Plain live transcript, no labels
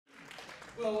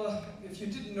Well, if you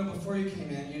didn't know before you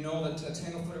came in, you know that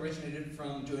Tanglefoot originated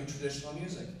from doing traditional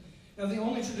music. Now, the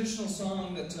only traditional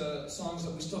songs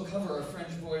that we still cover are French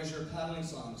Voyageur paddling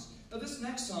songs. Now, this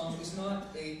next song is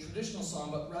not a traditional song,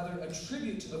 but rather a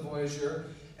tribute to the Voyageur.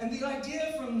 And the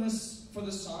idea for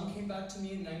this song came back to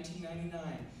me in 1999.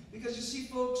 Because you see,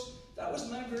 folks, that was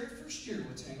my very first year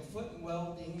with Tanglefoot, and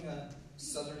well, being a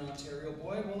Southern Ontario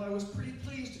boy, well, I was pretty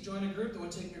pleased to join a group that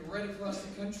would take me right across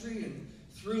the country and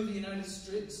through the United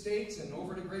States and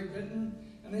over to Great Britain.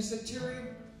 And they said, Terry,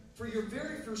 for your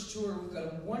very first tour, we've got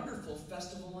a wonderful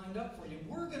festival lined up for you.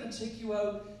 We're going to take you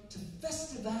out to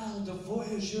Festival de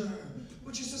Voyageur,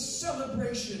 which is a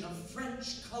celebration of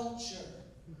French culture.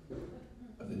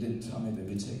 But they didn't tell me they'd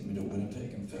be taking me to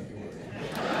Winnipeg in February.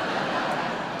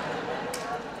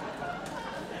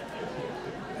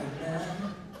 And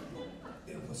man,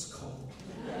 it was cold.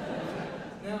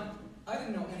 Now, I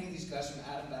didn't know any of these guys from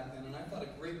Adam back then, and I thought a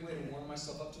great way to warm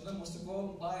myself up to them was to go out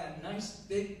and buy a nice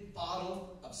big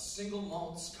bottle of single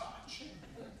malt scotch.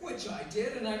 Which I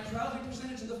did, and I proudly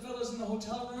presented to the fellows in the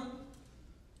hotel room.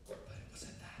 But it was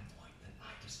at that point that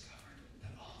I discovered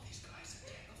that all these guys at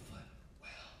Tanglefoot,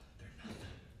 well, they're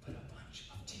nothing but a bunch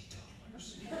of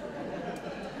teetotalers.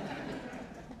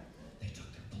 They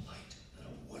took their polite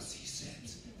little wussy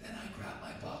sips. Then I grabbed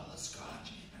my bottle of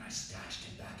scotch and I stashed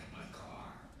it back in my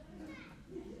car.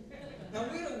 Now,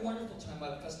 we had a wonderful time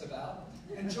at the festival,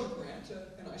 and Joe Grant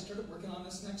and I started working on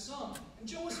this next song. And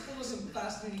Joe was full of some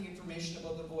fascinating information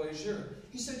about the Voyageur.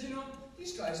 He said, you know,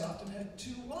 these guys often had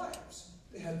two wives.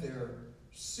 They had their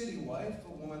city wife,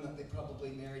 a woman that they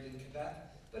probably married in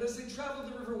Quebec, but as they traveled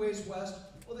the riverways west,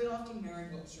 well, they often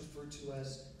married what was referred to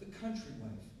as the country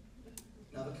wife.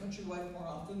 Now, the country wife, more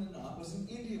often than not, was an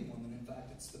Indian woman. In fact,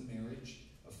 it's the marriage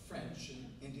of French and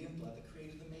Indian blood that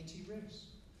created the Métis race.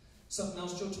 Something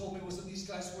else Joe told me was that these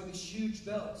guys wore these huge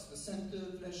belts, the ceinture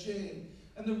flèche,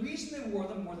 and the reason they wore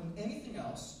them more than anything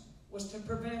else was to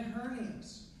prevent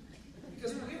hernias.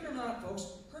 Because believe it or not, folks,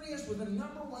 hernias were the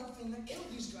 #1 thing that killed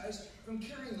these guys from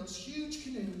carrying those huge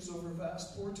canoes over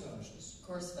vast portages. Of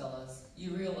course, fellas,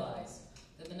 you realize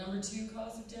that the #2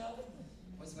 cause of death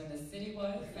was when the city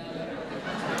wife found out about the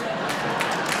country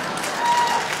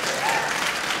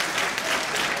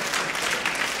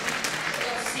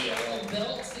Let's see a little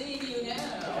belt, see you now.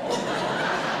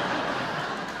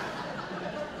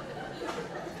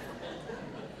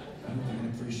 I don't even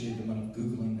appreciate the amount of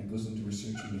Googling that goes into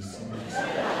researching these songs.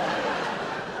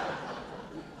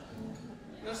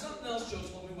 Now, something else Joe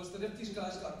told me was that if these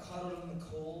guys got caught out in the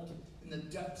cold, in the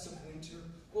depths of winter,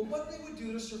 well, what they would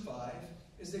do to survive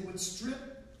is they would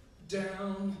strip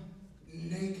down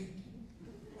naked,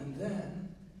 and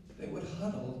then they would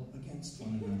huddle against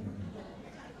one another.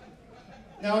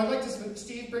 Now, I'd like to,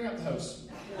 Steve, bring up the house.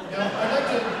 Now,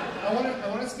 I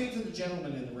want to speak to the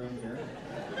gentleman in the room here.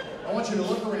 I want you to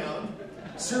look around,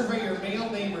 survey your male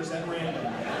neighbors at random,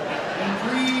 and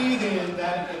breathe in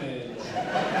that image.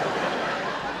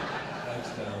 Thanks,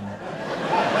 Tom.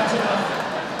 That's enough.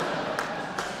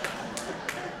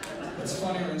 It's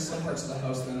funnier in some parts of the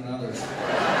house than in others.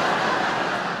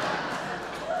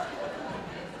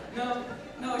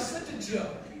 Now I said to Joe,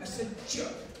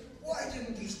 Joe, why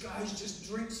didn't these guys just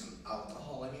drink some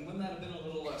alcohol? I mean, wouldn't that have been a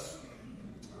little less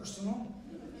personal?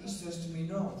 He says to me,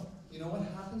 no. You know what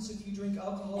happens if you drink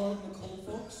alcohol out in the cold,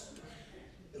 folks?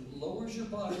 It lowers your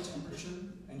body temperature,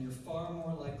 and you're far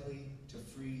more likely to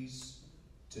freeze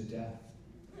to death.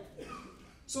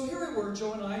 So here we were,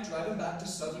 Joe and I, driving back to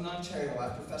Southern Ontario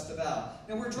after Festival.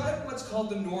 Now we're driving what's called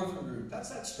the Northern Route. That's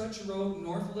that stretch of road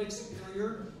north of Lake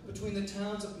Superior between the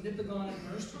towns of Nipigon and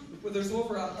Hearst, where there's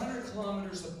over 100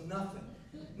 kilometers of nothing.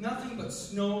 Nothing but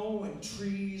snow and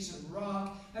trees and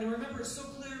rock. And I remember it so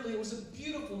clearly. It was a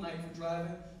beautiful night for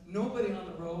driving. Nobody on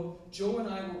the road. Joe and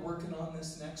I were working on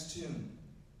this next tune.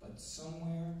 But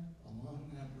somewhere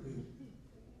along that route,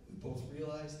 we both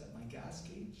realized that my gas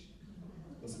gauge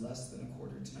was less than a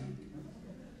quarter tank.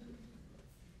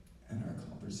 And our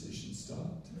conversation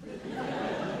stopped.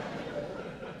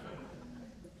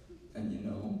 And you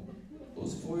know,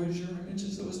 those Voyageur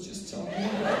images I was just telling you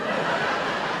about?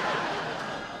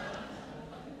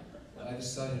 I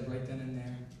decided right then and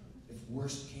there, if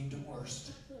worst came to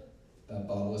worst, that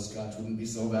bottle of scotch wouldn't be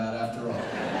so bad after all.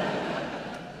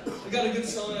 We got a good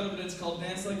song out of it. It's called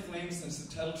Dance Like Flames, and it's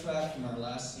the title track from our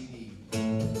last CD.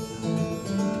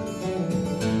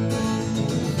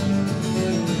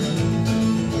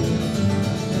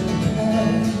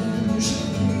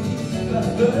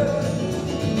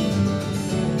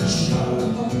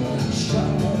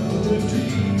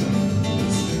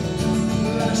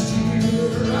 Last year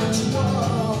I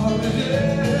tried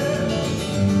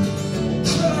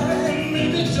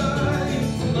crying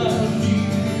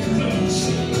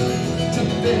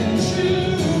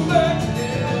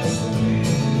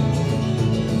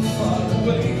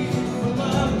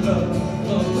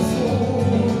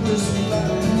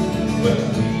But